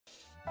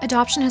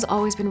Adoption has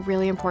always been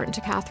really important to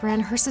Katherine.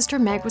 Her sister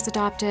Meg was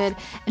adopted,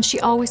 and she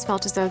always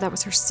felt as though that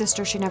was her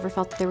sister. She never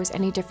felt that there was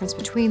any difference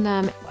between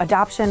them.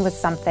 Adoption was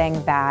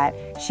something that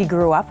she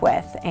grew up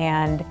with,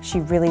 and she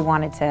really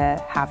wanted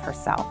to have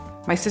herself.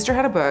 My sister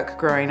had a book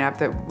growing up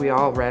that we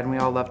all read and we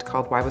all loved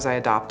called Why Was I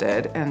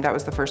Adopted? And that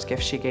was the first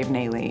gift she gave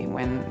Nayli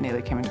when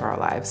Nayli came into our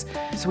lives.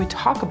 So we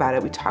talk about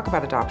it, we talk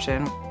about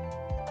adoption.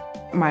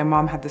 My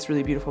mom had this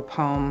really beautiful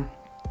poem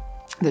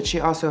that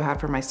she also had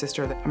for my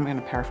sister. I'm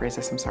gonna paraphrase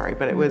this, I'm sorry,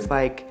 but it was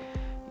like,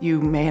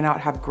 you may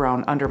not have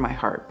grown under my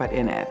heart, but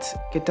in it.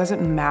 It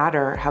doesn't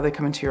matter how they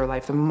come into your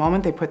life. The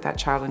moment they put that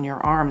child in your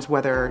arms,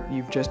 whether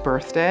you've just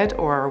birthed it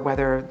or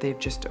whether they've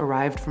just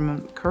arrived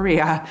from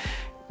Korea,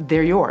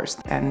 they're yours.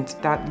 And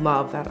that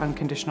love, that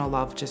unconditional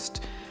love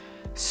just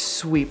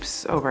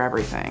sweeps over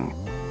everything.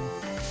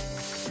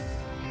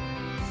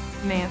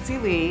 Nancy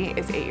Lee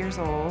is 8 years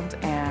old,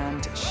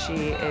 and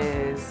she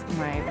is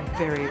my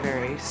very,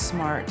 very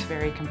smart,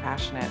 very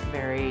compassionate,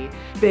 very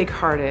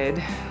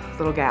big-hearted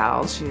little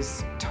gal.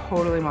 She's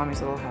totally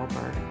mommy's little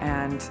helper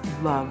and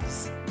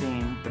loves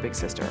being the big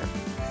sister.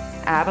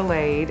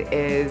 Adelaide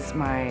is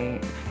my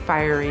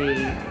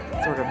fiery,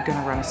 sort of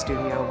gonna run a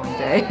studio one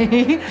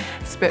day,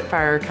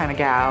 spitfire kind of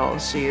gal.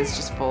 She is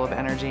just full of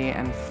energy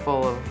and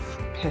full of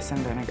piss and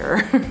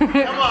vinegar. Come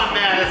on,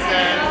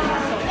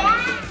 Madison!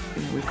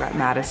 We've got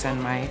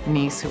Madison, my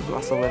niece, who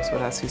also lives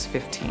with us, who's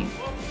 15.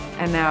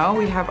 And now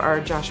we have our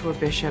Joshua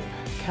Bishop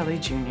Kelly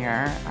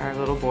Jr., our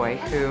little boy,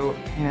 who,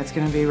 you know, it's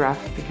gonna be rough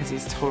because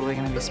he's totally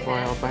gonna be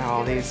spoiled by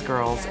all these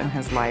girls in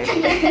his life.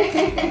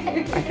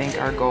 I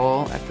think our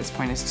goal at this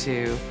point is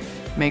to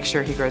make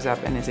sure he grows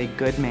up and is a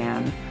good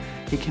man.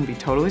 He can be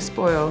totally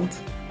spoiled,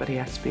 but he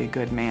has to be a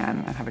good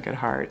man and have a good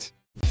heart.